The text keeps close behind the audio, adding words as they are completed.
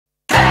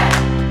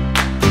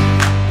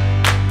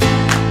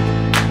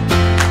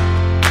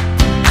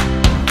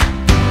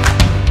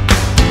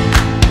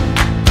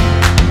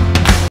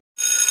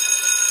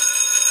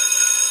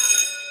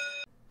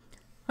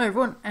Hi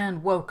everyone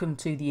and welcome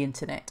to the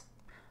internet.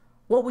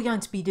 What we're going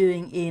to be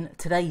doing in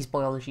today's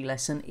biology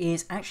lesson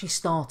is actually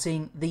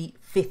starting the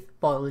fifth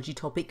biology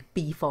topic,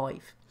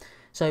 B5.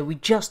 So we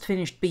just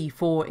finished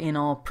B4 in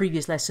our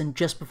previous lesson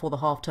just before the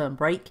half-term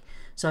break.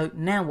 So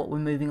now what we're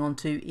moving on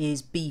to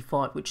is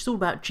B5, which is all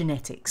about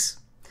genetics.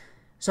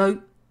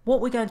 So what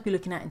we're going to be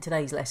looking at in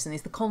today's lesson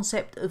is the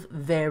concept of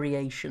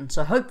variation.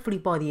 So hopefully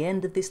by the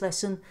end of this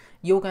lesson,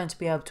 you're going to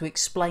be able to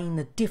explain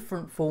the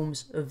different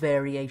forms of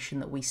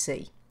variation that we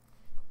see.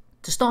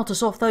 To start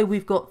us off though,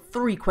 we've got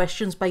 3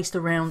 questions based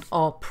around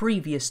our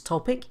previous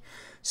topic.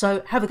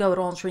 So have a go at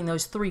answering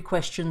those 3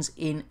 questions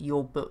in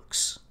your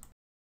books.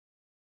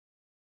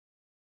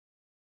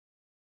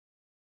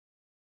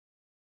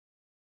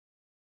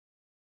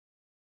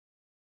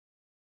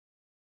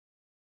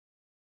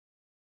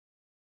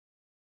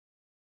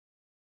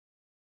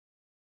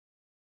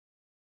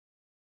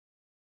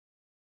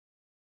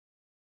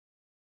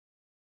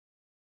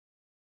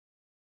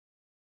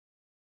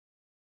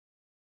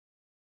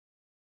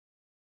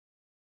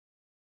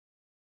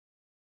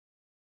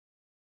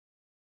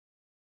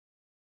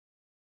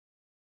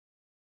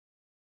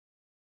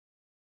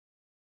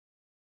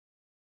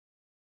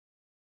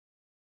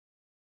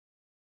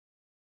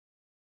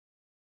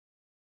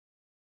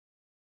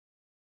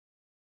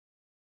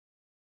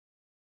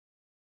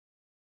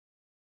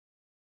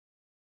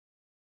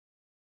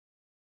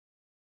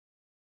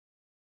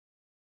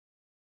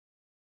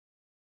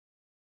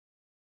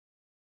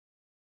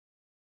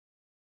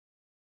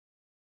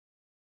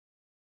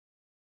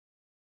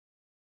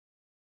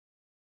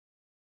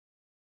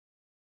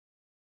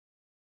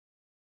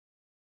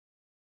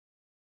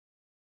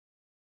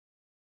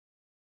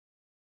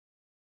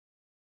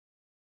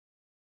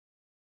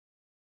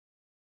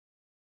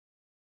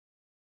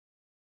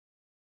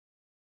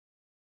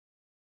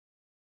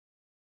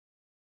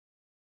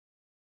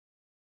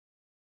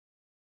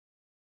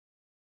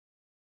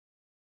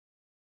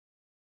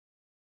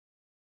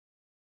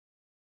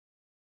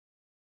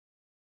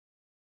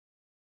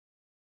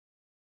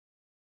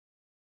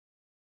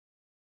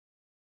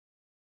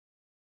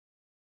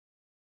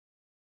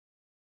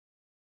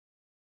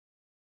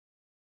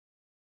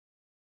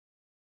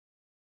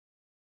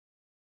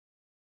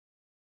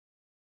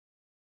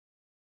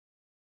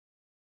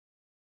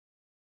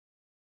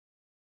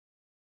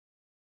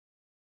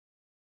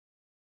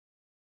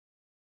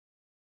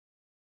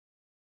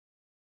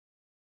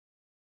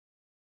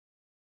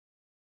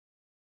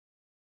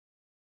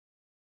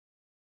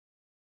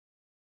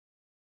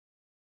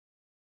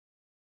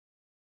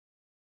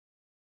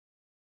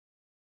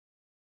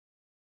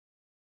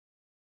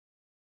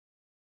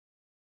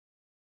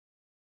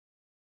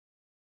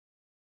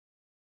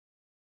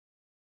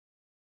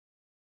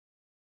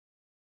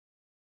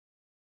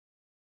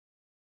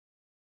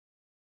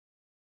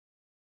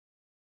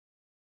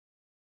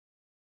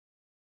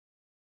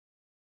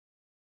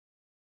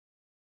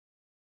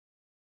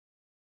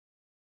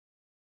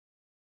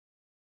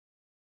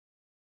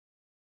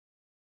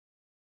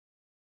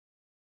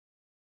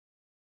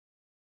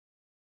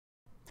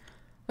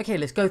 Okay,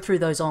 let's go through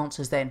those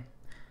answers then.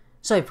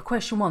 So for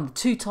question 1, the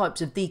 2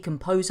 types of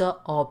decomposer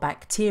are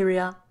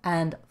bacteria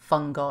and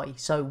fungi.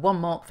 So 1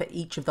 mark for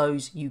each of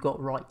those you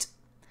got right.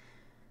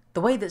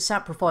 The way that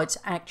saprophytes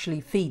actually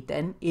feed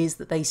then is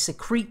that they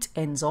secrete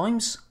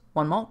enzymes,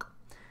 1 mark,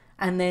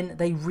 and then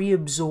they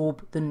reabsorb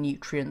the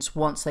nutrients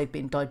once they've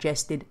been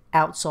digested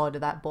outside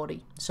of that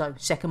body. So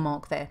 2nd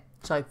mark there.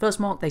 So 1st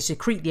mark, they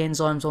secrete the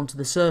enzymes onto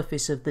the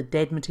surface of the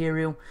dead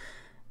material.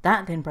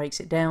 That then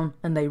breaks it down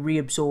and they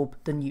reabsorb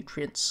the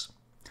nutrients.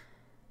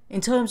 In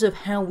terms of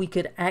how we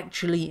could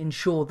actually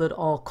ensure that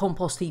our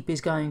compost heap is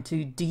going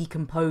to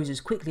decompose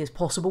as quickly as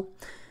possible,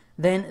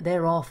 then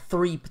there are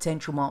 3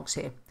 potential marks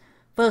here.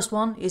 First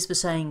one is for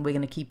saying we're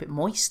going to keep it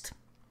moist.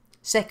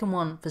 Second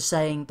one for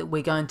saying that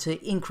we're going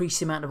to increase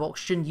the amount of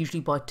oxygen, usually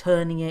by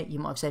turning it. You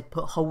might have said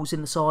put holes in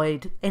the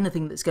side,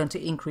 anything that's going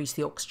to increase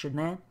the oxygen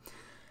there.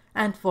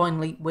 And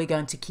finally, we're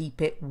going to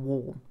keep it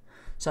warm.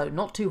 So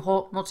not too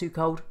hot, not too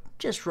cold,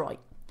 just right.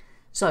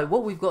 So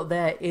what we've got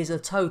there is a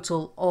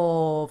total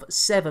of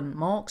 7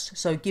 marks.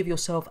 So give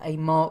yourself a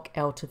mark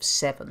out of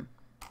 7.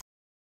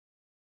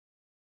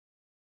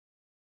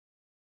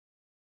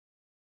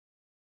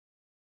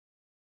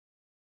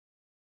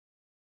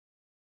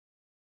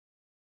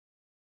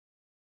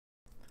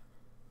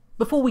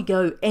 Before we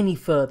go any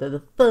further,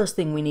 the first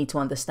thing we need to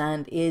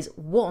understand is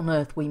what on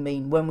earth we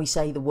mean when we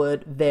say the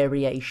word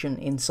variation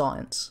in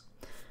science.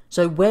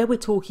 So where we're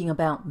talking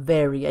about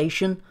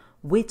variation,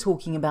 we're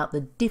talking about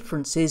the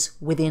differences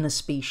within a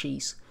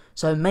species.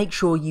 So make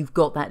sure you've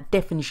got that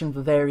definition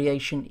for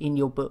variation in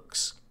your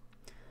books.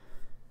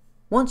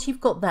 Once you've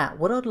got that,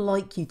 what I'd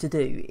like you to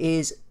do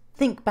is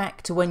think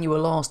back to when you were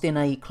last in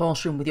a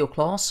classroom with your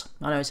class.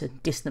 I know it's a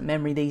distant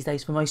memory these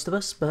days for most of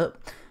us, but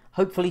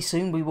hopefully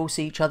soon we will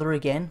see each other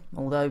again,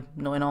 although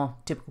not in our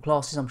typical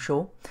classes, I'm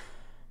sure.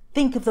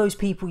 Think of those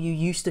people you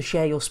used to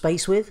share your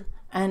space with,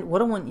 and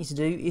what I want you to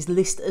do is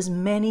list as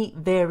many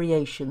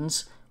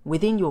variations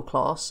within your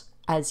class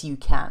as you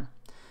can.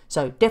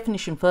 So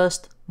definition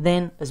first,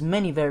 then as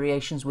many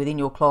variations within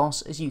your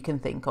class as you can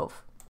think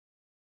of.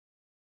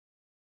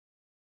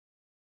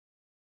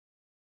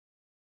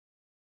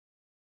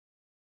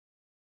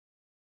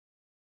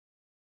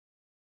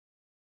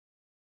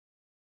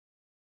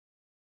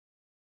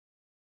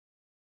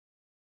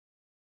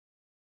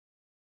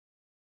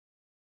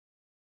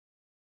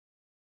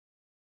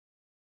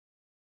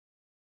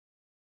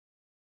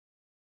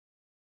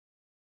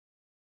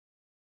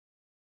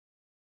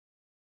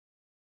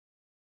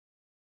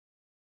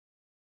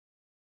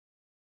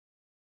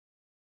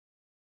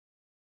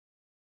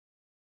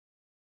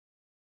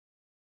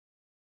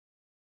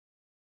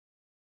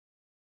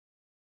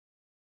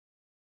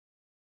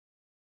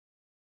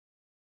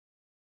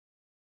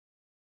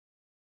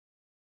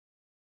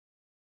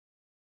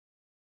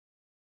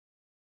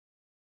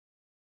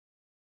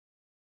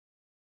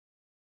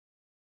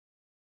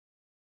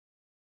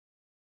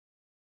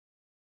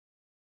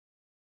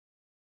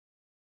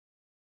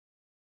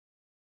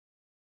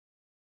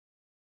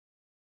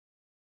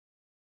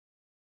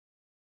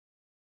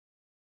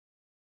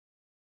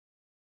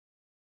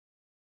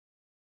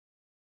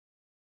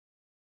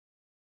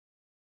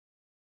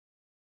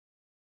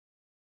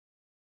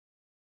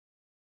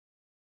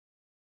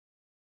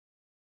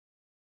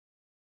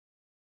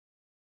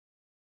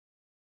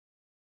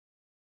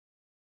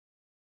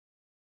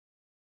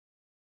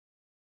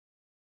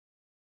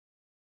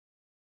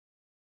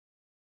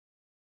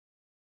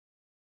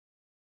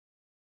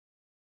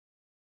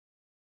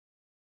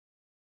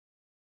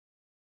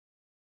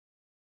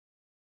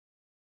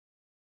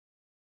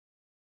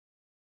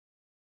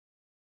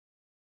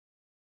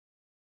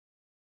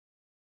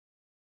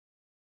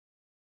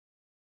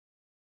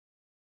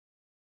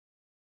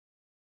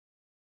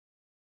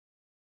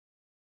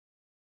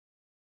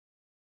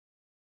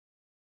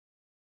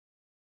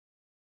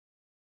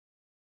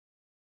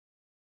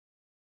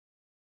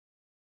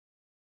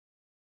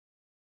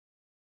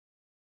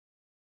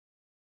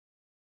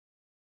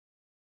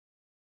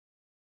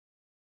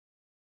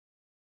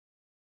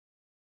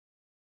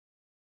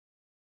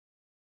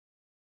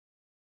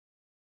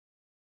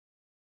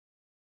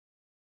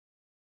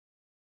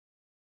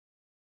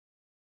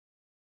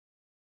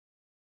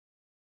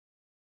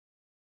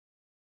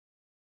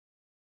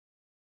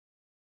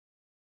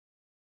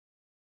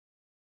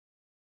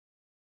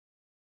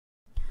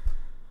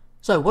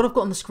 So what I've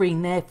got on the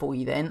screen there for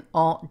you then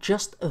are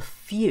just a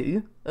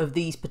few of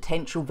these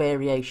potential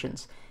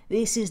variations.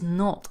 This is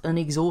not an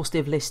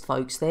exhaustive list,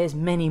 folks. There's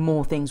many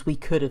more things we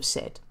could have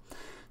said.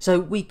 So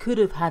we could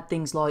have had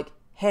things like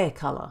hair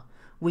colour.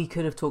 We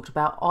could have talked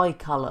about eye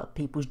colour,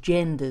 people's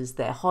genders,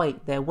 their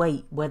height, their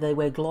weight, whether they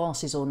wear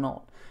glasses or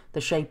not,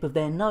 the shape of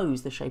their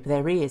nose, the shape of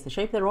their ears, the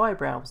shape of their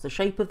eyebrows, the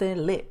shape of their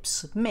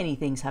lips. Many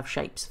things have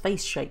shapes,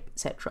 face shape,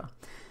 etc.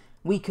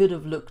 We could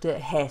have looked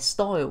at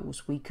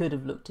hairstyles. We could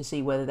have looked to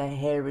see whether their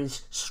hair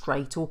is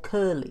straight or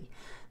curly.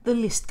 The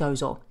list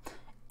goes on.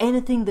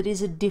 Anything that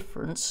is a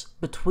difference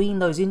between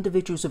those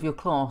individuals of your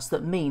class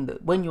that mean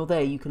that when you're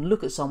there you can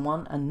look at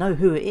someone and know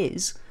who it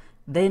is,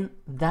 then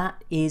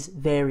that is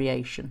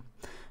variation.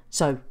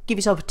 So give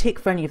yourself a tick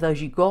for any of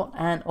those you got,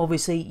 and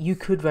obviously you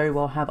could very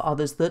well have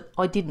others that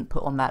I didn't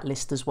put on that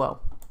list as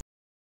well.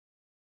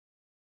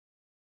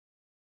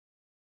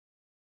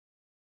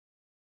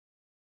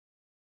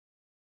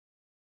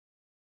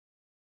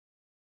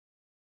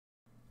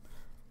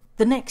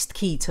 The next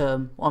key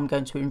term I'm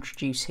going to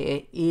introduce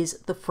here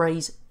is the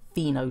phrase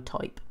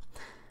phenotype.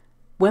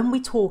 When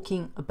we're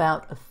talking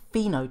about a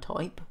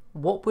phenotype,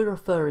 what we're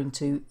referring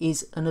to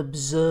is an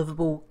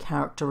observable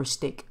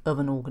characteristic of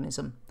an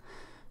organism.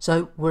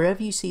 So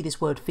wherever you see this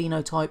word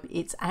phenotype,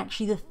 it's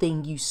actually the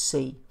thing you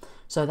see.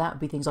 So that would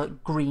be things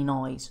like green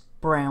eyes,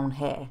 brown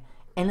hair.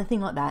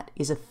 Anything like that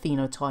is a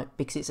phenotype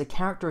because it's a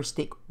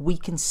characteristic we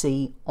can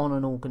see on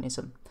an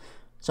organism.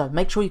 So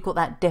make sure you've got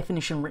that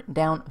definition written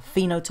down,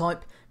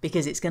 phenotype,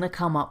 because it's going to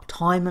come up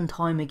time and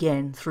time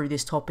again through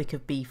this topic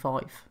of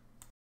B5.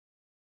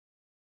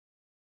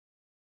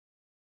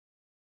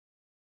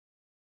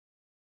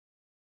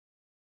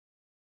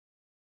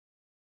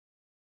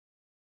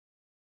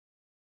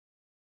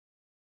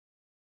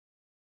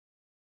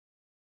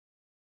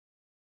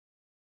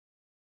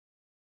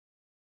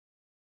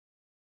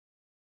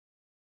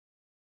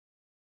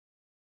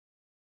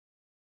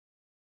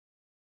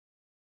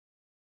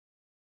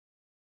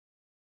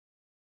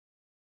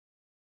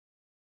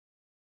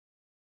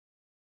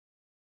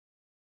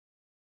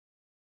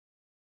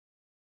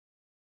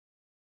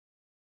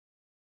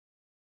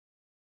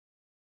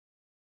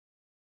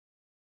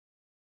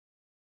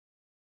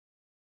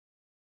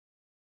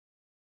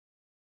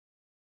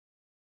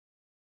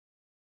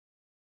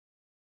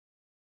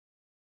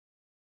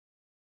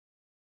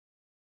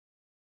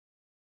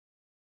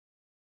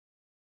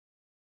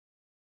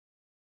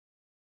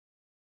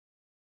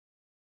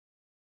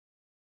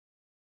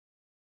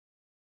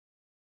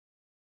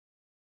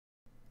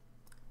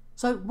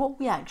 So what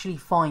we actually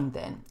find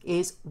then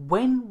is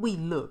when we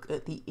look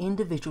at the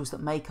individuals that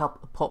make up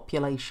a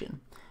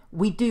population,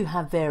 we do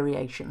have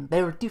variation.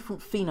 There are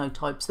different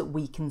phenotypes that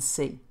we can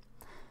see.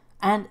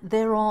 And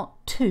there are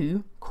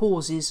two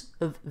causes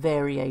of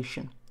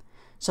variation.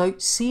 So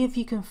see if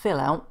you can fill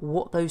out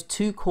what those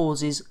two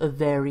causes of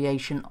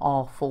variation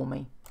are for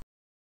me.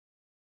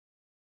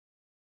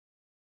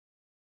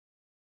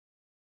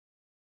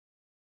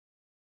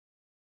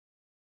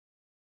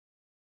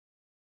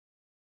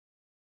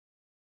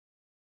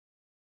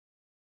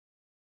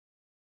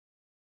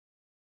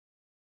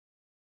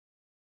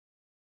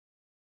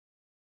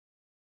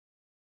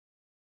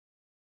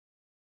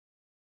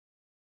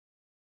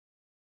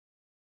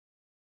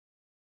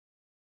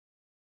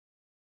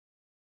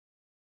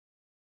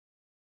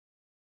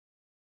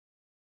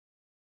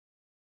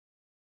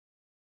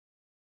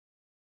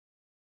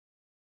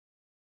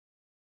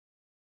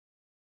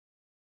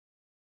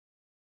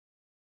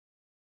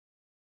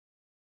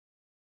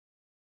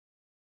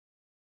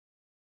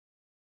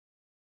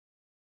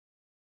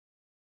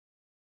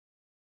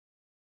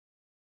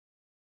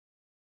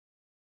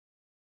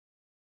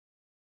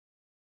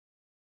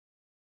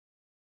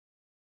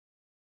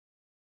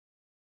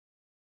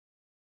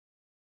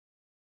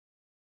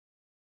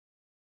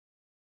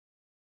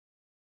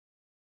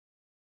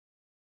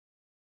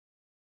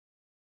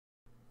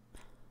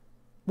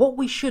 What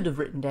we should have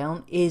written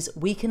down is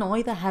we can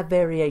either have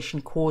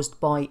variation caused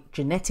by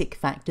genetic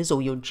factors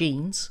or your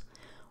genes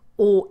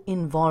or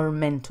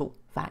environmental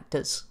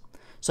factors.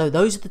 So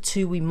those are the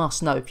two we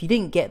must know. If you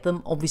didn't get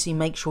them, obviously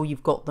make sure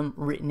you've got them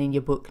written in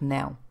your book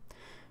now.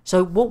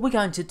 So what we're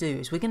going to do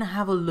is we're going to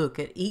have a look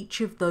at each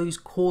of those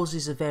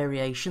causes of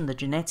variation, the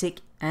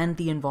genetic and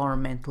the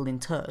environmental in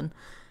turn,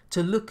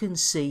 to look and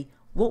see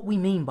what we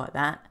mean by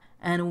that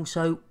and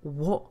also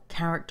what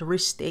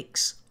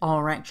characteristics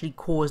are actually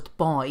caused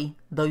by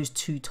those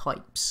two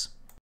types.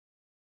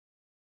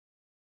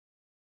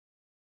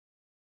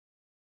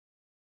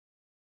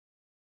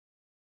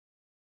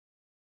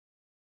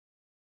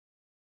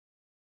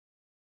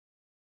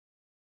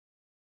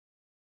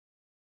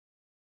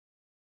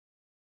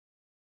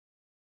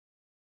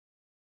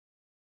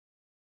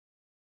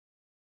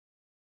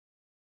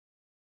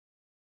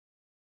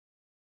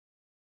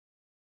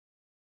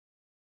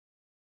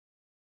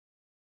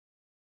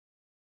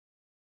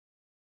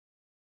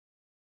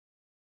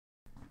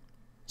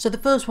 So the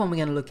first one we're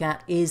going to look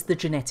at is the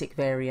genetic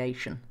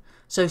variation.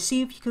 So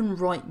see if you can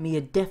write me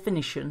a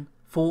definition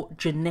for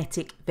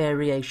genetic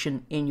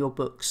variation in your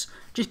books.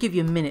 Just give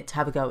you a minute to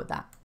have a go at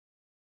that.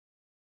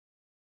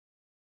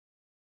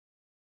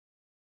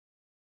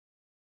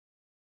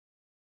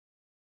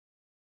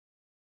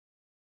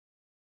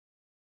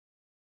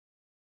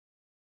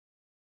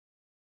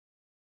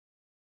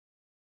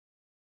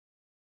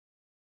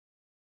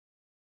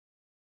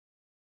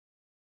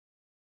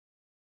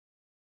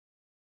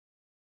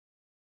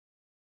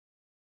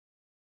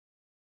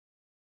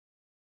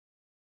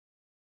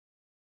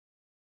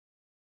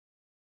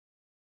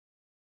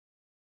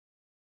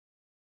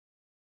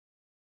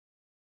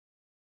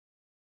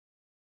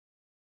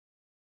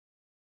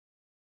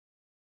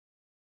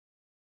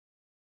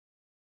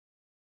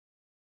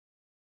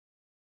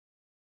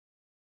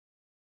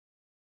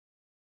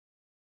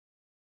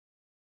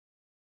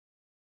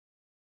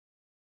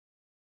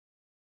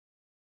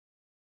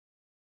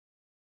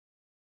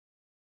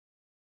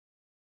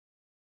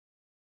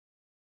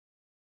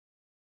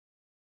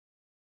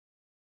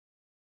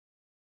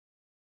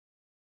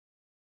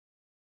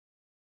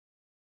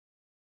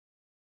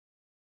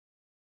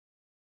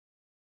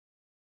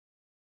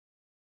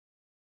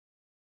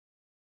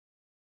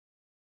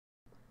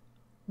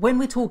 When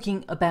we're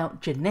talking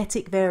about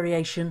genetic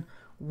variation,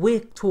 we're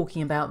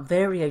talking about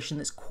variation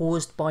that's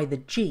caused by the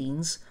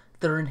genes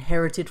that are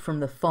inherited from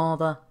the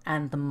father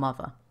and the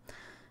mother.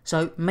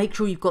 So make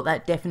sure you've got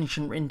that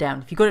definition written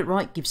down. If you got it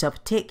right, give yourself a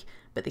tick,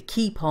 but the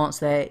key parts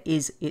there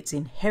is it's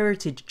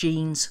inherited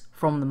genes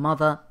from the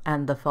mother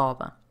and the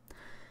father.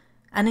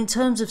 And in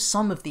terms of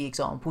some of the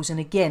examples, and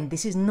again,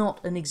 this is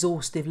not an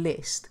exhaustive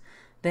list,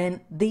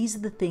 then these are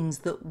the things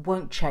that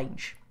won't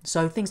change.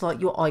 So things like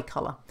your eye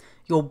colour.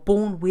 You're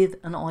born with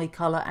an eye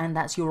colour and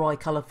that's your eye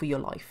colour for your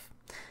life.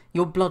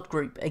 Your blood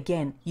group,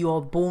 again, you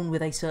are born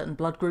with a certain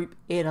blood group,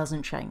 it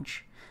doesn't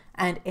change.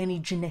 And any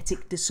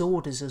genetic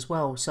disorders as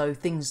well, so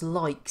things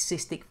like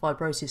cystic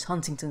fibrosis,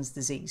 Huntington's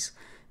disease.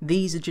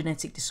 These are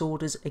genetic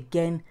disorders,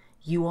 again,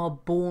 you are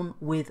born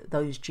with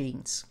those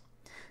genes.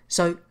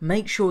 So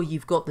make sure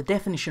you've got the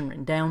definition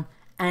written down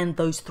and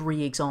those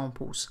three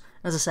examples.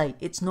 As I say,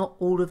 it's not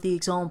all of the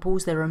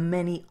examples, there are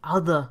many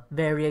other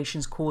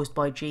variations caused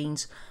by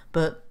genes,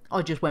 but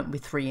I just went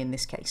with three in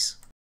this case.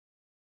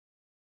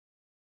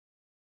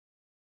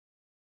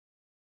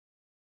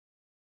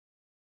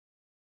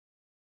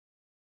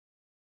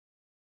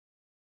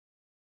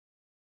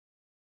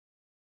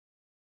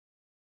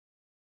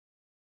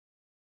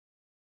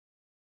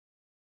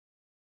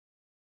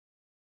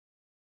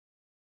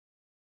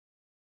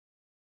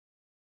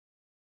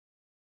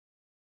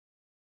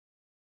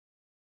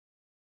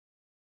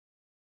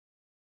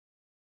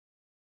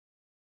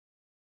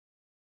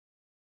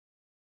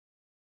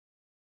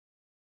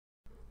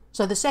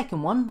 So the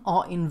second one,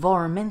 our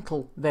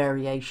environmental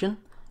variation.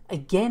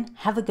 Again,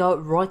 have a go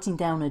at writing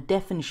down a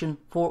definition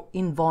for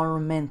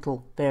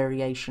environmental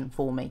variation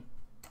for me.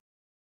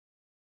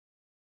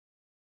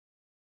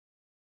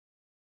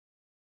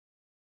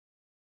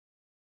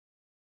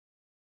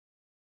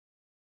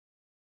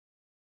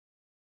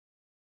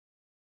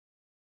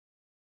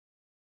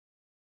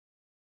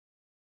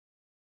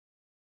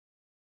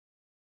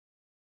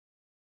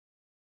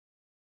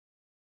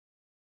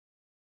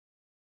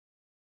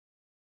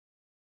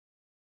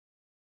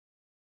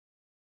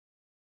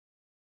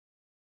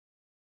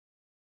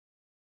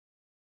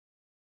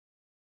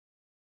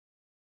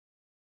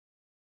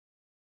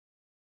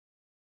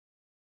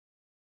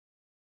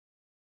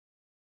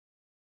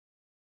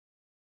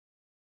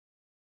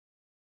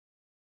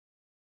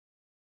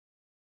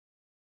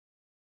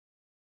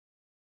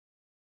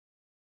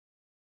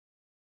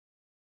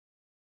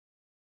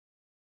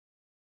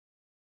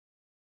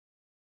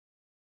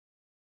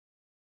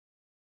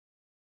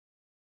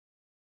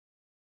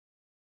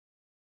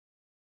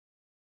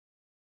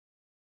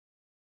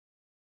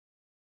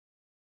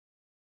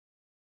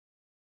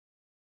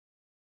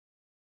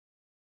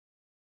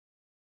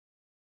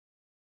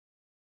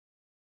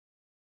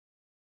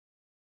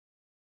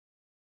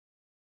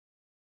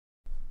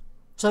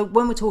 So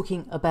when we're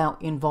talking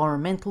about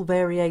environmental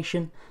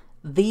variation,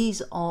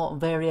 these are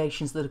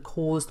variations that are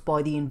caused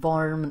by the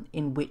environment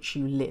in which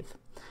you live.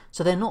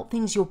 So they're not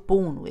things you're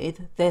born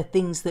with, they're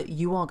things that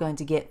you are going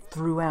to get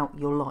throughout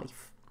your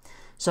life.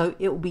 So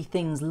it will be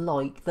things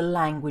like the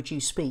language you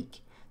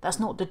speak. That's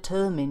not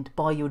determined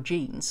by your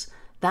genes.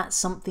 That's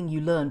something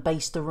you learn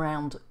based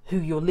around who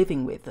you're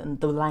living with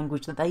and the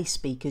language that they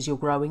speak as you're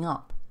growing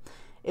up.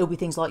 It'll be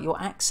things like your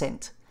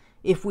accent.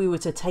 If we were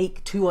to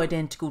take two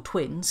identical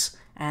twins,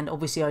 and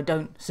obviously I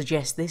don't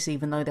suggest this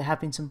even though there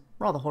have been some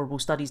rather horrible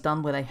studies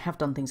done where they have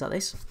done things like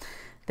this,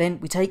 then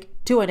we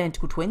take two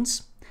identical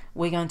twins,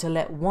 we're going to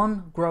let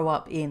one grow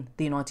up in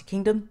the United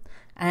Kingdom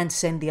and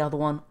send the other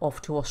one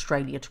off to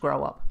Australia to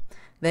grow up.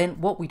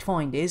 Then what we'd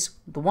find is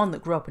the one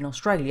that grew up in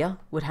Australia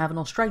would have an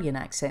Australian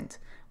accent,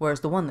 whereas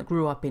the one that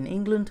grew up in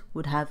England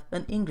would have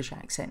an English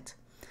accent.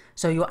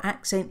 So your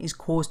accent is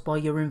caused by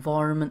your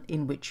environment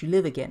in which you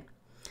live again.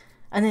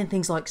 And then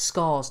things like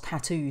scars,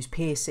 tattoos,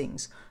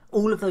 piercings,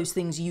 all of those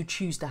things you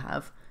choose to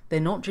have, they're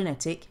not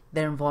genetic,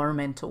 they're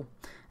environmental.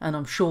 And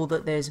I'm sure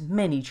that there's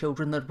many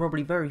children that are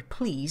probably very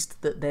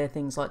pleased that their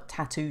things like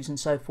tattoos and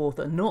so forth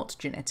are not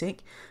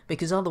genetic,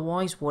 because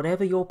otherwise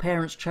whatever your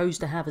parents chose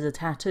to have as a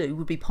tattoo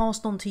would be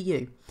passed on to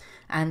you.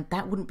 And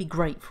that wouldn't be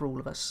great for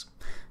all of us.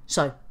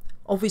 So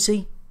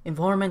obviously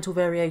environmental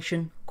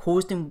variation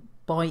caused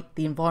by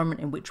the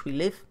environment in which we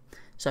live.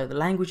 So the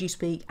language you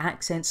speak,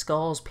 accents,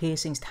 scars,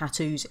 piercings,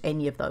 tattoos,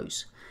 any of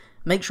those.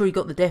 Make sure you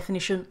got the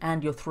definition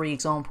and your 3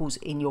 examples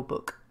in your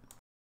book.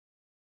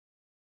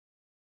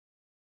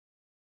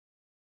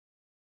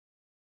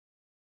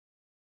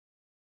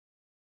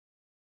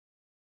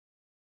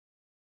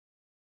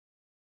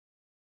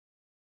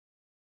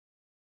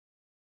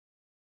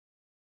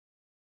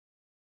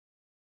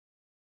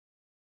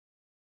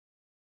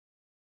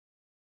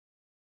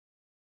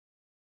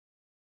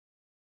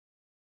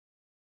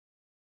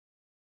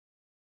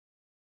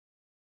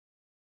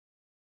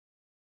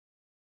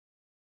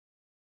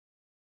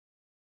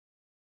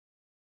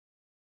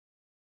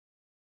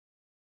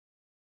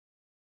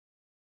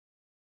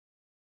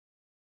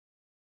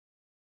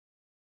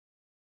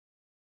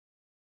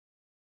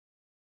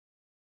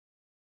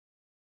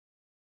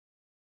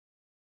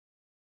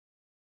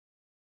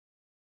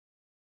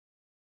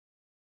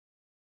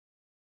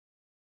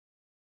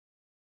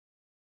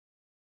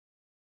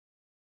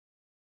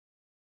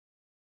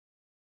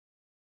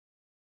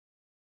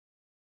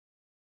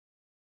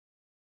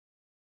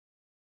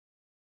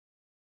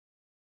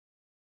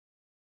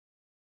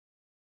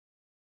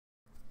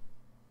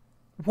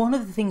 One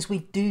of the things we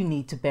do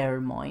need to bear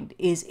in mind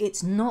is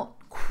it's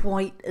not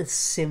quite as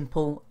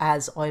simple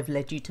as I've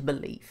led you to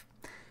believe.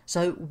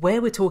 So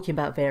where we're talking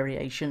about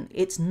variation,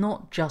 it's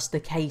not just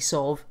a case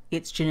of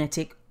it's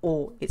genetic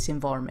or it's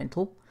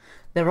environmental.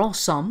 There are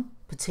some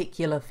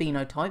particular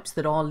phenotypes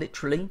that are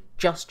literally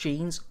just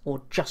genes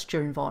or just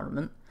your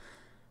environment,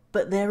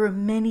 but there are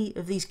many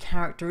of these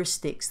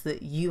characteristics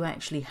that you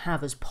actually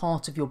have as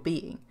part of your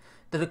being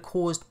that are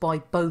caused by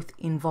both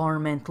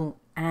environmental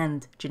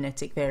and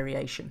genetic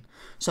variation.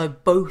 So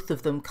both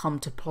of them come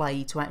to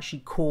play to actually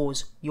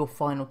cause your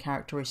final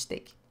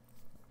characteristic.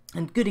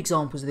 And good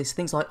examples of this,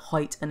 things like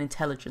height and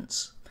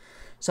intelligence.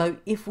 So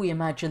if we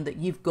imagine that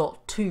you've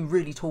got 2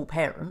 really tall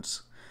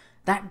parents,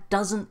 that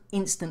doesn't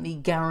instantly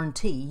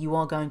guarantee you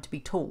are going to be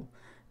tall.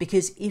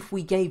 Because if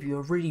we gave you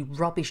a really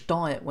rubbish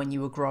diet when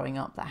you were growing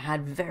up that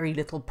had very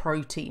little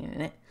protein in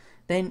it,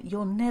 then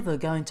you're never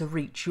going to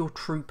reach your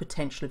true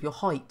potential of your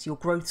height. Your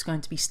growth's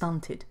going to be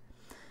stunted.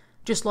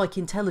 Just like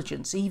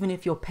intelligence, even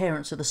if your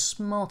parents are the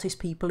smartest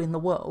people in the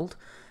world,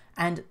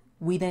 and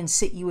we then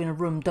sit you in a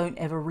room, don't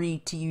ever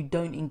read to you,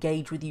 don't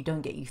engage with you,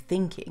 don't get you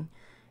thinking,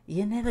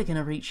 you're never going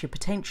to reach your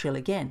potential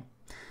again.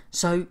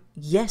 So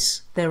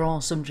yes, there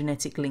are some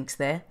genetic links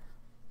there,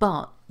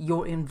 but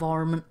your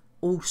environment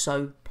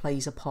also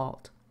plays a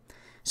part.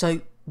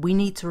 So we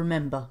need to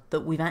remember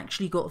that we've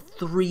actually got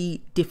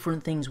three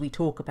different things we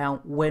talk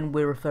about when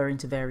we're referring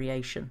to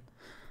variation.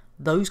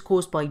 Those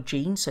caused by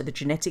genes, so the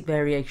genetic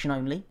variation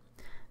only,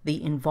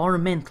 the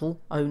environmental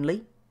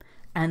only,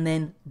 and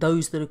then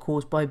those that are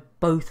caused by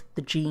both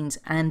the genes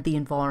and the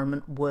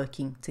environment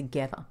working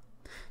together.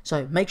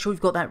 So make sure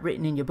you've got that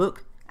written in your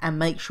book, and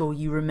make sure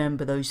you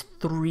remember those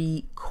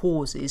three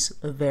causes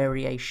of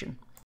variation.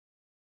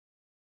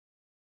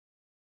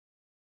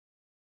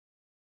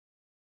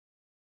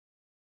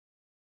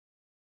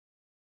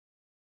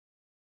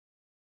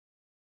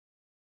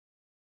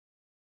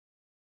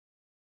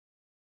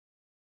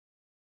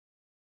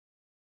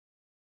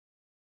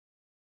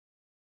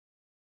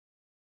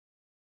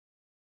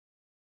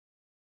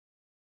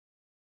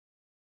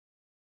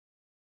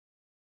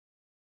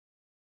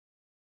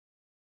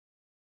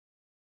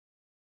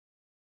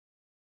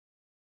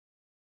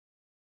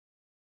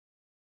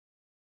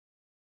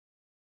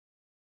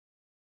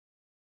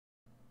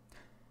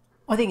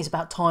 I think it's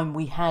about time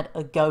we had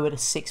a go at a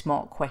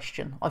 6-mark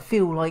question. I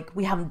feel like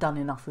we haven't done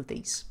enough of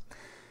these.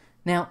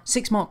 Now,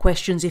 6-mark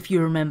questions, if you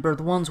remember, are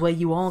the ones where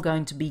you are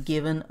going to be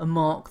given a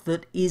mark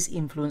that is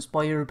influenced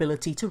by your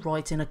ability to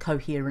write in a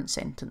coherent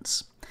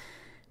sentence.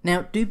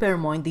 Now, do bear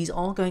in mind, these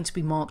are going to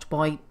be marked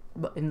by,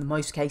 in the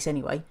most case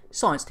anyway,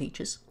 science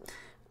teachers.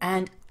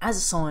 And as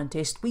a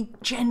scientist, we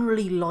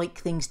generally like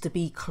things to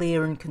be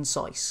clear and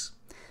concise.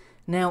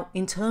 Now,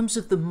 in terms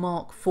of the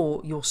mark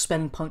for your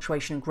spelling,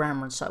 punctuation and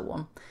grammar and so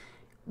on,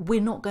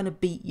 we're not going to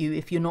beat you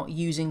if you're not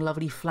using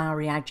lovely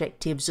flowery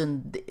adjectives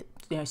and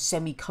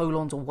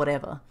semicolons or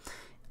whatever.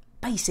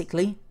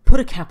 Basically, put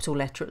a capital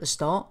letter at the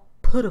start,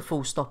 put a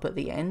full stop at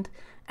the end,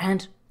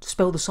 and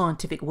spell the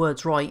scientific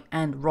words right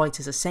and write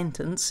as a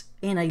sentence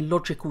in a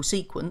logical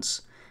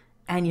sequence,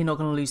 and you're not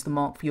going to lose the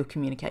mark for your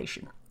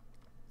communication.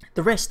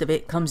 The rest of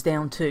it comes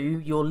down to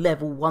your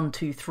level 1,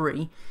 2,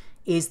 3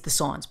 is the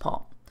science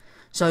part.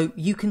 So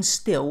you can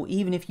still,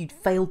 even if you'd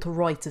failed to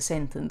write a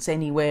sentence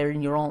anywhere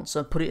in your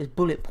answer, put it as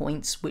bullet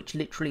points, which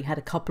literally had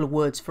a couple of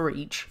words for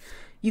each,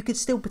 you could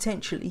still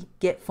potentially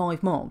get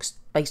 5 marks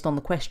based on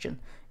the question.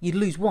 You'd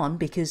lose 1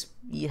 because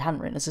you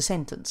hadn't written as a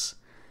sentence.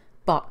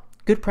 But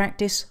good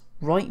practice,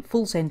 write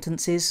full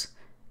sentences,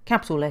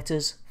 capital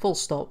letters, full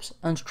stops,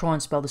 and try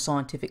and spell the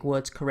scientific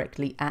words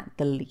correctly at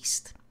the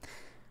least.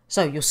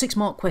 So your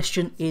 6-mark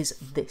question is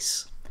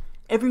this.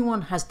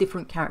 Everyone has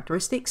different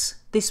characteristics.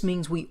 This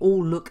means we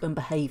all look and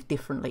behave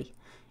differently.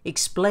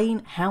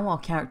 Explain how our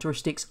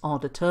characteristics are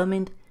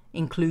determined.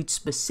 Include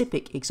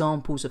specific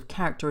examples of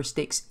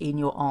characteristics in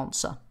your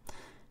answer.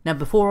 Now,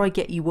 before I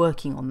get you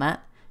working on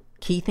that,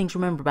 key things to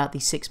remember about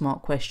these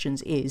 6-mark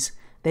questions is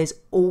there's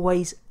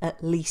always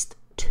at least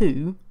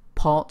 2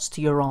 parts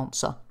to your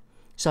answer.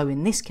 So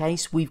in this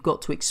case, we've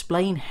got to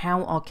explain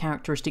how our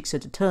characteristics are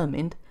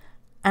determined,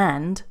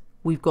 and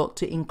we've got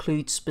to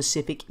include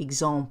specific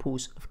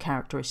examples of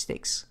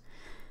characteristics.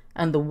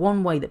 And the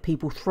one way that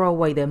people throw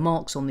away their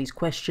marks on these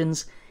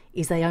questions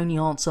is they only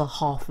answer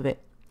half of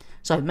it.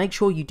 So make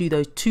sure you do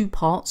those 2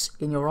 parts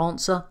in your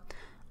answer.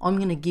 I'm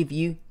going to give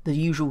you the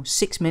usual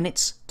 6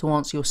 minutes to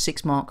answer your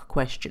 6-mark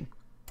question.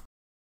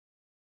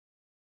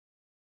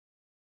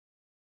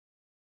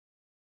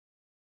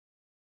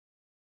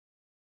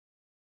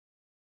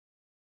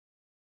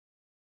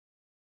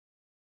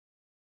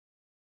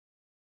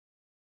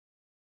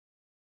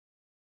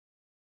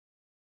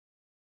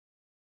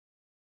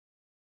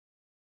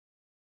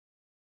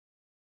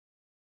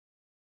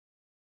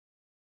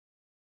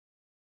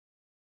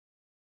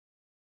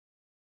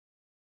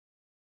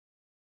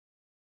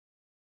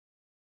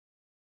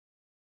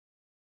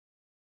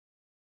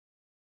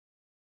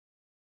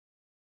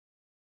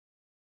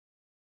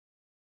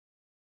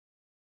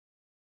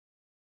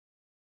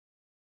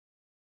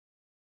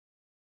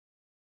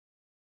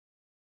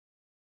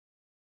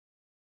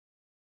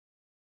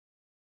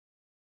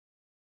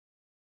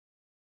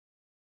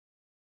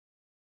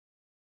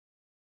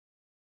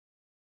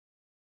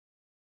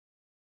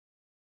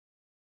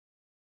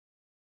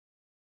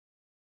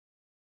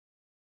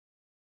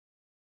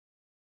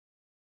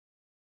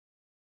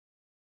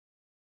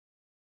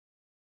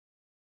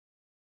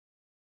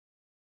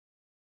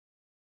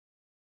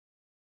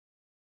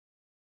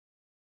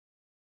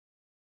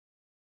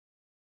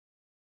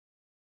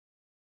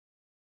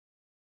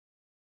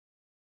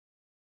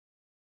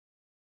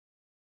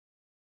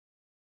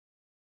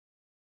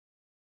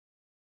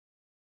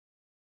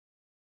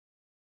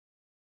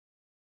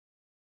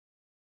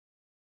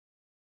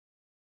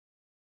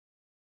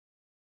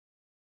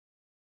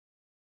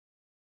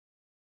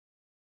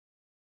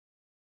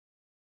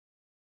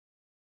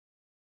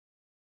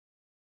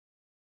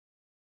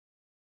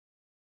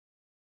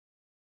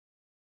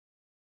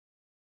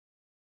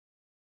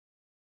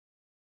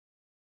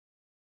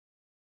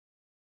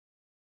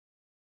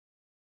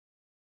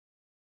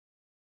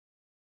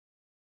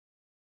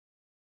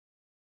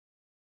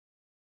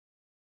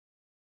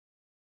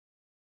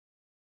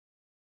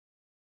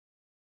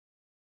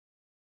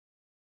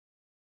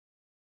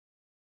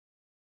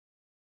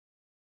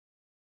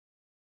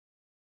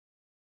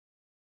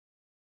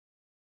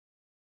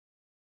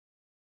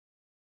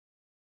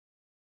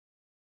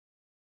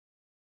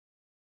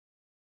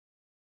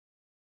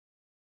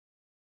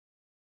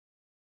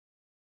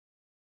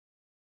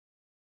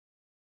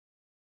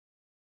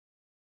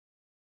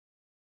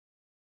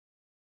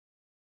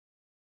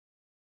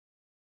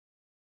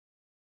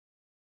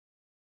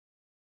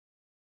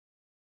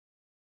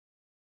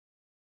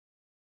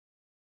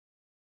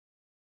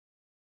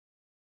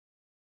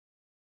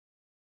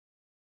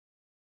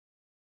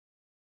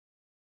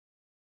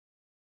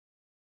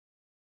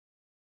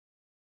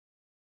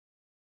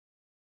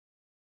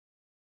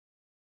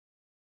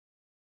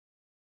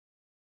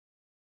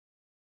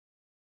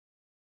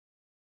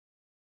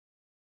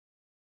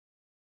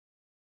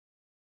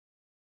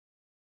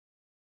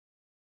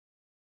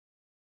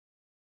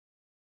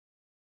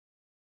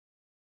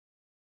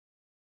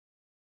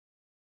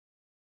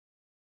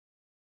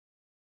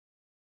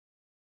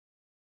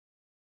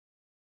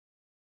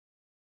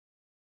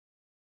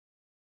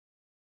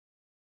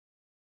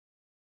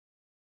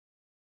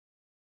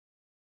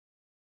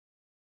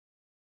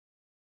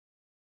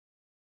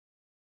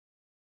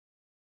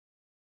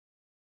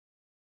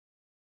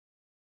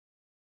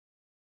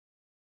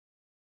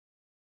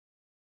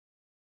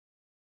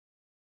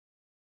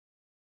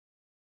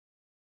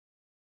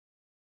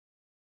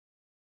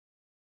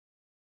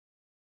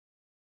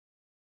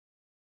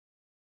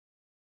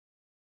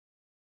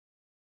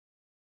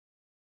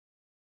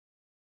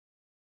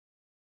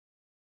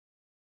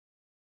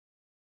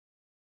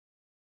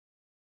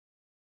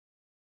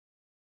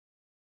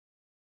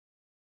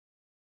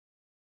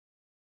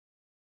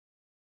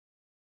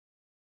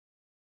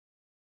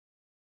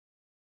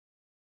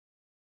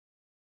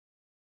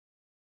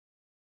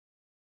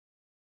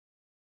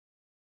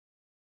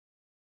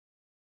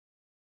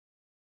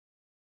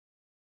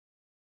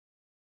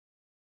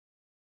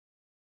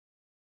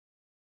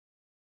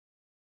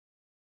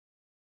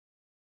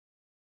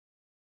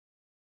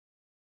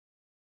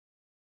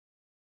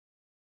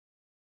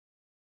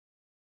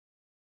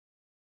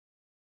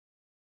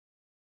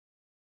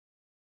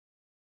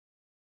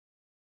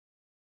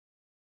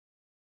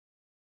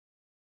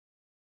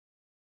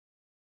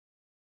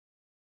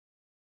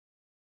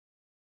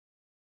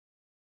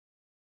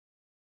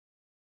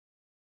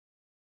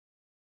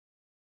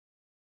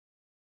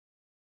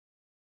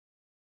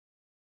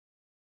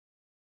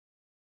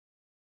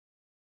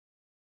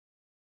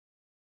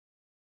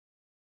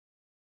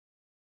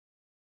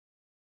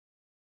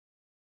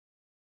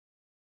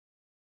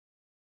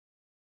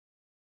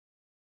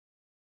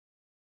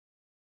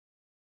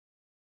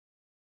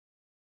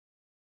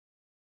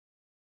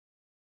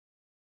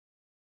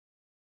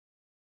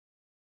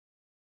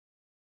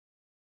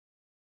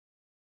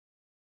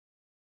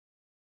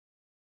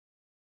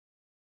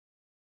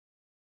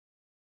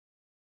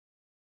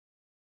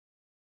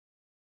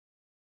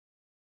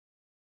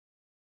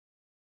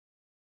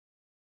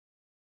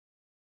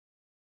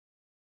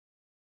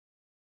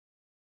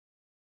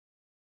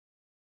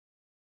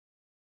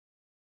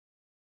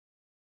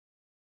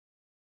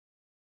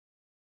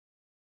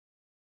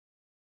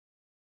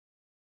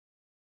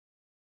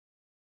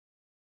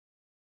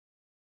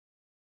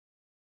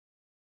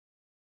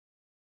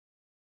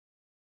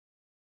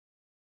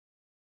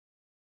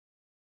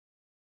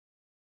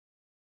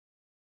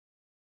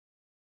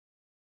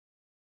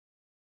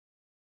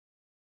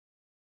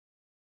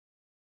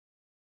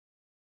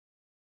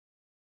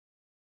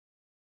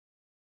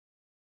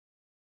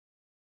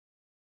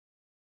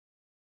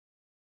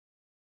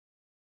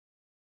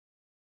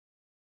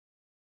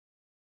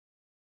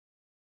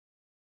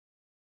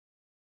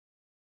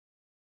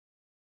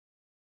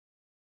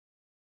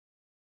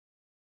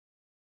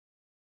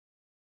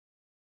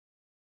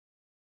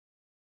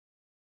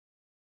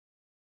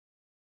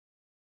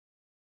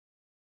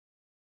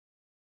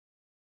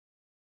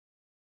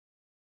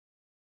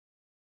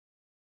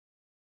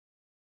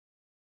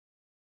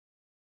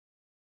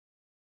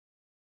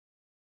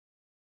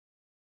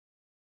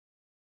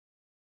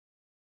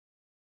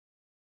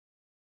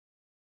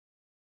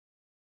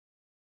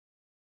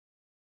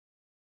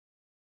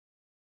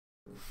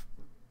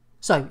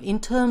 So in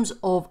terms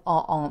of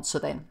our answer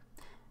then,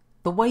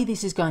 the way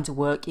this is going to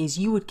work is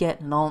you would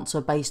get an answer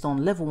based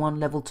on level 1,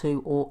 level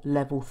 2 or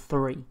level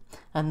 3,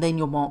 and then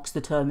your marks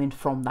determined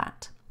from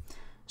that.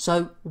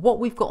 So what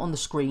we've got on the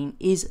screen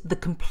is the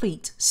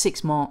complete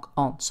 6-mark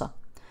answer.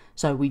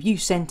 So we've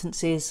used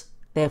sentences,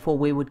 therefore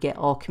we would get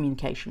our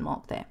communication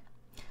mark there.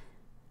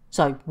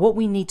 So what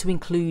we need to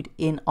include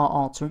in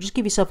our answer, and just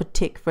give yourself a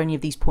tick for any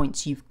of these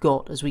points you've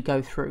got as we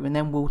go through, and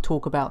then we'll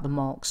talk about the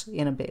marks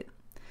in a bit.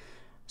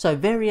 So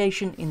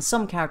variation in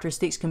some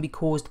characteristics can be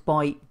caused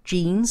by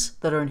genes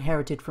that are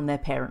inherited from their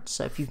parents.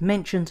 So if you've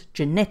mentioned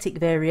genetic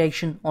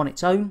variation on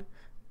its own,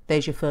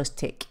 there's your first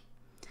tick.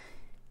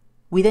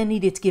 We then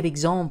needed to give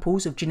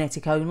examples of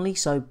genetic only,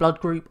 so blood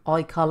group,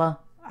 eye colour,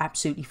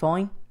 absolutely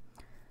fine.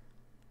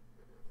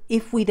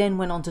 If we then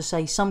went on to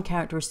say some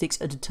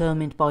characteristics are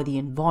determined by the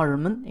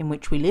environment in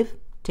which we live,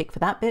 tick for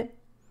that bit.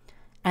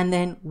 And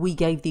then we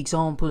gave the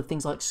example of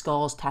things like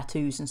scars,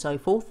 tattoos and so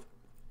forth.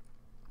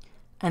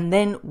 And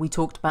then we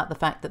talked about the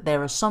fact that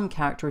there are some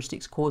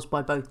characteristics caused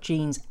by both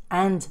genes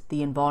and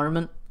the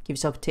environment, give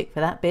yourself a tick for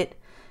that bit.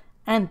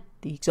 And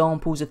the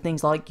examples of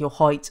things like your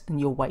height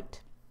and your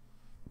weight.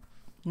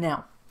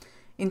 Now,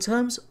 in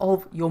terms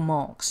of your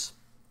marks,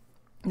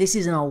 this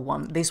is an old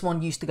one. This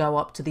one used to go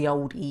up to the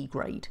old E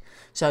grade.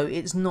 So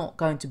it's not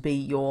going to be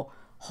your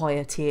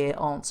higher tier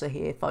answer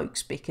here,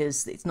 folks,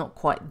 because it's not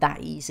quite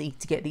that easy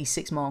to get these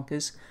 6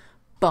 markers.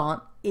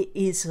 But it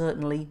is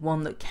certainly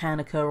one that can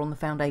occur on the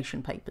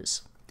foundation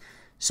papers.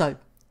 So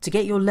to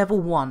get your level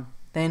 1,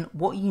 then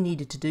what you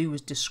needed to do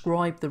was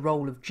describe the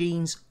role of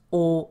genes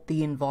or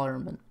the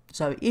environment.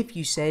 So if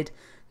you said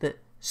that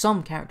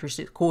some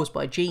characteristics are caused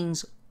by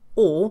genes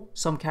or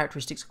some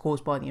characteristics are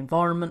caused by the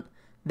environment,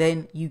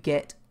 then you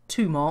get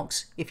 2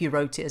 marks if you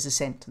wrote it as a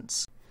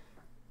sentence.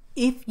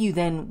 If you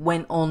then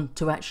went on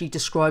to actually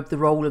describe the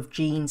role of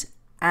genes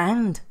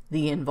and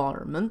the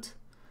environment,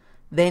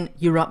 then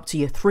you're up to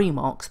your 3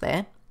 marks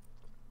there.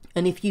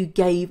 And if you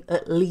gave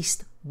at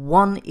least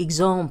one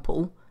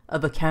example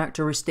of a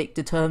characteristic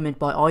determined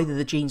by either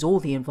the genes or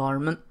the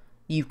environment,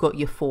 you've got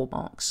your 4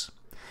 marks.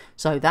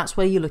 So that's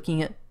where you're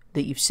looking at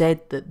that you've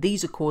said that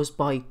these are caused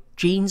by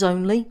genes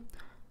only,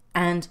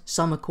 and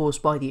some are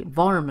caused by the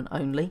environment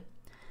only,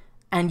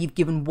 and you've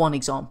given one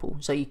example.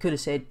 So you could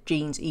have said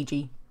genes,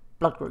 e.g.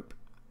 blood group.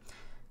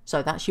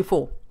 So that's your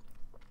 4.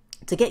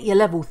 To get your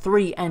level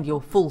 3 and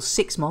your full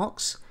 6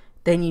 marks,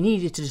 then you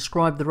needed to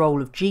describe the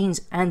role of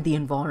genes and the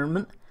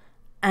environment,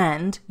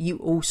 and you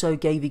also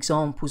gave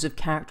examples of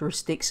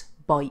characteristics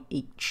by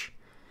each.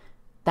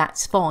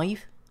 That's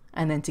 5,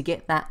 and then to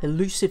get that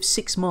elusive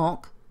 6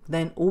 mark,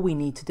 then all we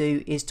need to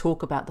do is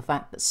talk about the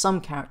fact that some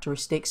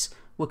characteristics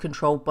were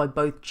controlled by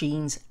both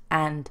genes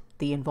and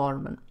the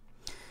environment.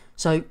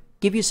 So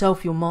give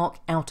yourself your mark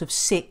out of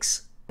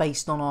 6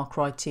 based on our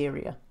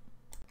criteria.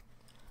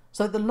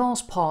 So the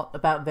last part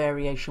about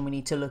variation we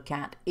need to look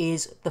at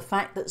is the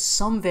fact that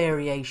some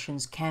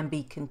variations can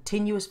be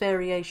continuous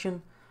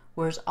variation,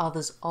 whereas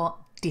others are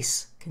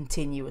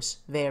discontinuous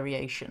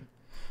variation.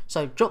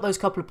 So jot those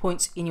couple of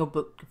points in your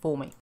book for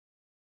me.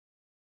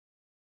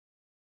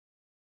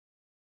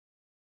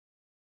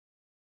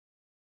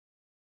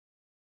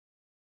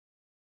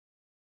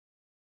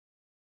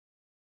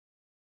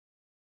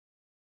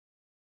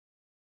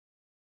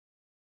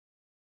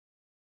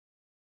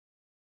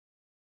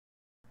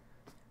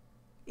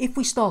 If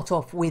we start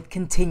off with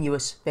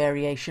continuous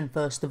variation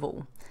first of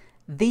all,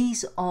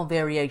 these are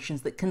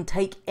variations that can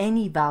take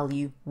any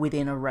value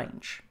within a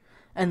range,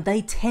 and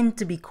they tend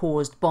to be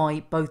caused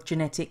by both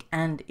genetic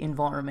and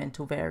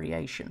environmental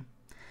variation.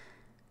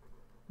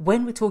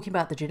 When we're talking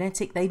about the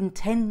genetic, they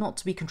tend not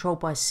to be controlled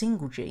by a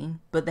single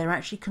gene, but they're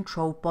actually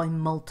controlled by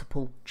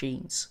multiple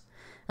genes.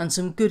 And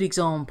some good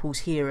examples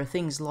here are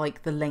things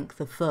like the length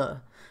of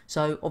fur.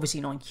 So obviously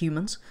not in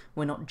humans,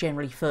 we're not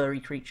generally furry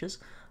creatures.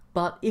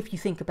 But if you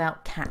think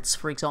about cats,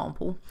 for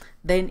example,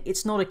 then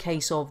it's not a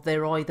case of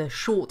they're either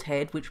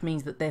short-haired, which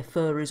means that their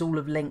fur is all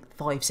of length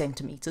 5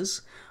 centimetres,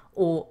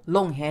 or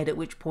long-haired, at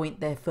which point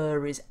their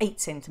fur is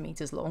 8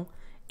 centimetres long.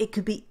 It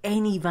could be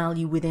any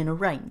value within a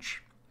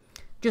range.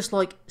 Just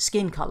like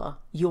skin colour,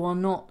 you are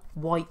not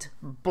white,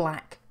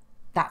 black,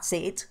 that's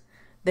it.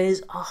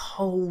 There's a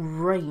whole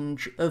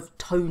range of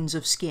tones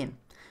of skin.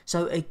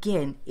 So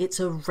again,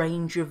 it's a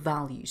range of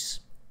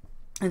values.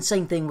 And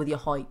same thing with your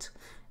height.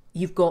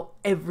 You've got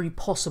every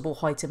possible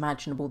height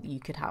imaginable that you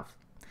could have.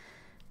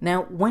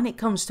 Now, when it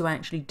comes to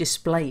actually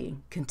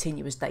displaying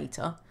continuous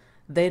data,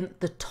 then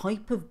the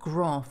type of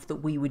graph that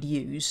we would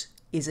use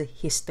is a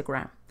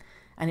histogram.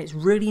 And it's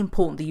really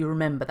important that you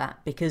remember that,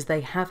 because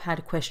they have had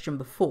a question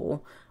before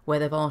where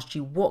they've asked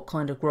you what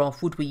kind of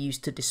graph would we use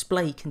to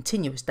display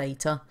continuous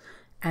data,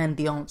 and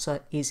the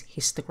answer is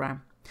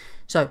histogram.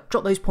 So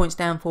jot those points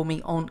down for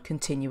me on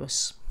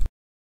continuous.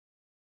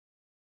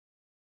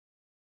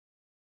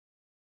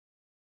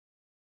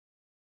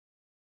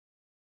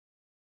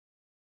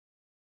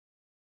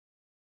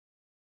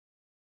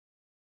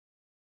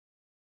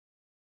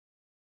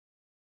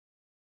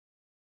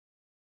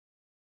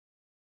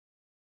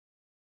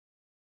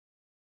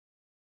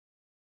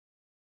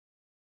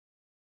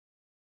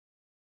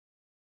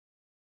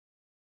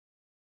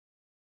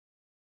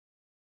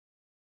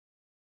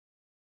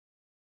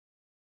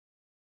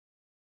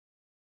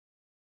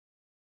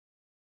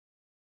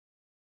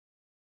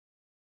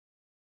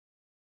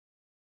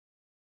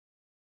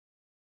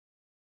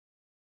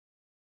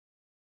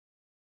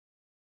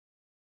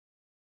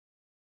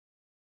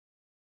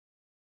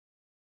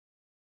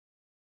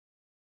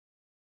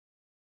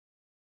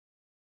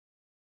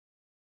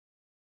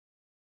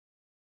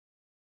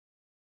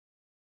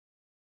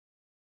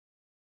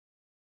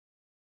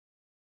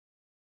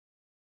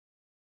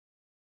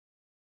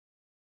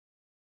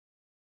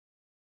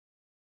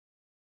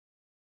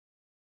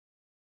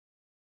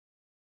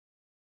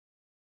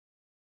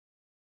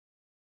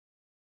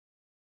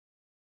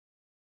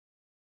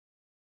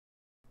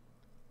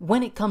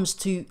 When it comes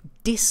to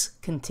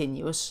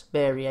discontinuous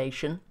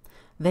variation,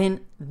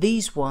 then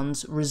these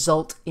ones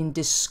result in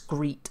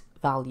discrete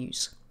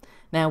values.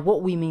 Now,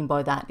 what we mean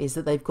by that is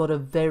that they've got a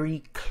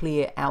very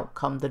clear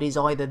outcome that is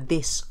either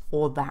this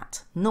or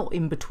that, not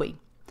in between.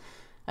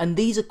 And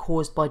these are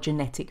caused by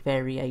genetic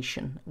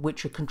variation,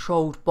 which are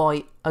controlled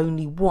by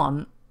only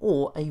one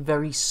or a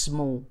very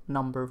small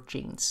number of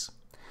genes.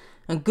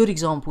 And good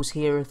examples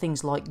here are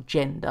things like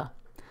gender.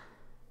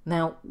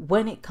 Now,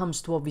 when it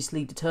comes to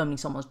obviously determining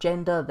someone's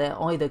gender,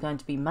 they're either going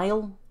to be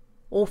male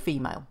or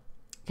female.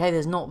 Okay,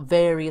 there's not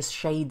various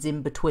shades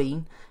in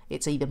between.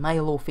 It's either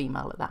male or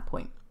female at that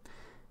point.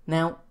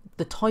 Now,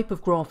 the type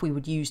of graph we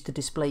would use to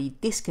display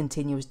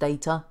discontinuous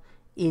data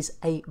is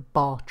a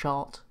bar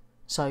chart.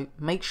 So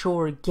make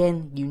sure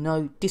again you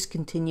know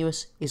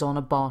discontinuous is on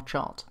a bar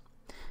chart.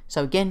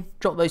 So again,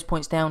 jot those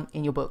points down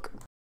in your book.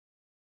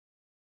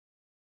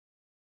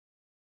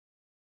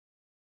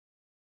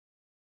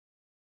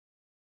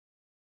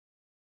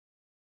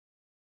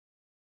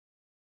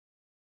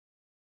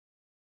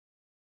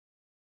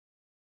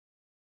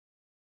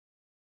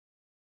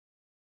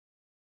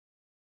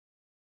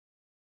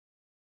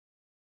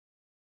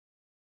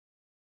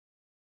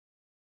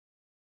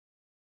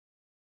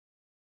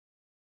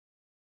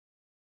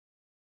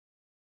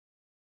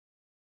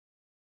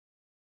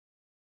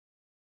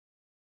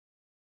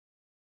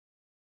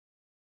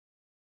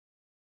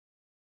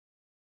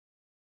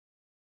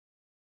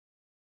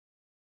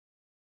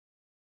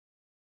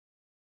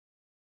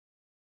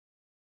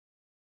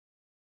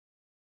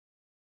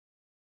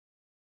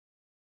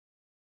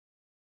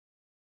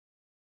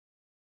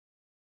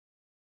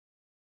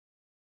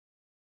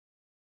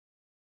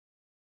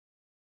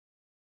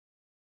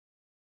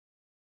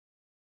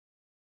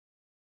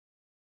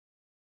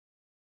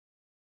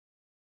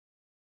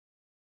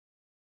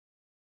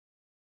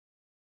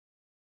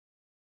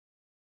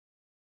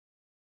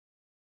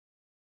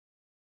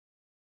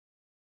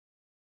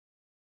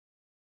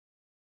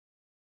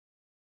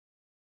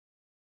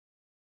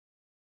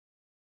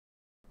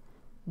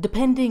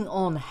 Depending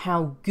on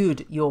how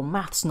good your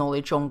maths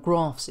knowledge on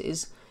graphs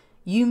is,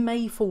 you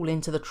may fall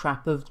into the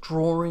trap of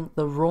drawing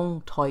the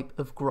wrong type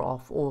of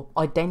graph or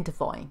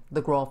identifying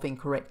the graph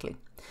incorrectly.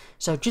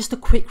 So just a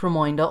quick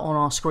reminder on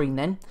our screen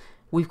then,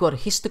 we've got a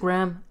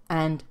histogram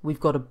and we've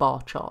got a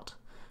bar chart.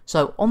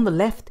 So on the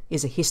left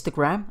is a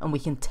histogram, and we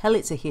can tell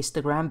it's a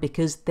histogram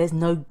because there's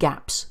no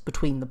gaps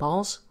between the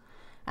bars.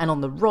 And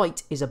on the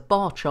right is a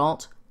bar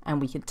chart, and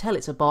we can tell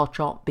it's a bar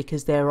chart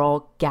because there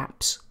are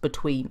gaps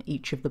between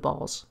each of the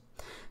bars.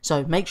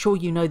 So make sure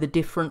you know the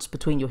difference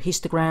between your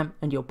histogram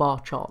and your bar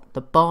chart.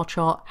 The bar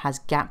chart has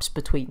gaps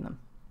between them.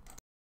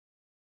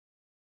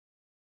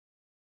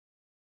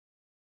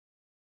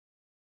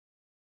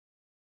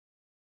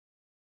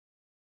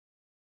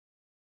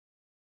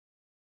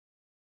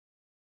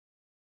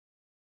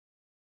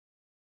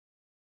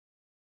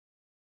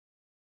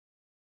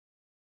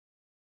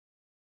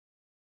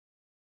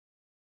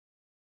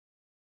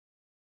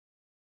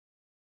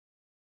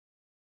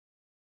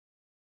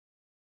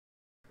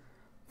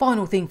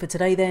 Final thing for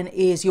today then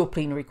is your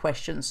plenary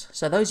questions.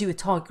 So those of you with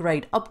target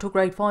grade up to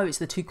grade 5, it's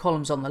the 2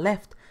 columns on the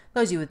left.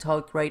 Those of you with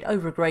target grade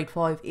over grade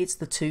 5, it's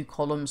the 2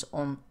 columns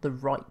on the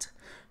right.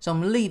 So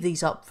I'm going to leave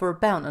these up for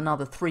about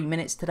another 3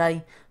 minutes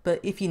today, but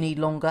if you need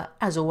longer,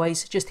 as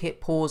always, just hit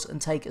pause and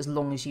take as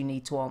long as you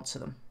need to answer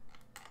them.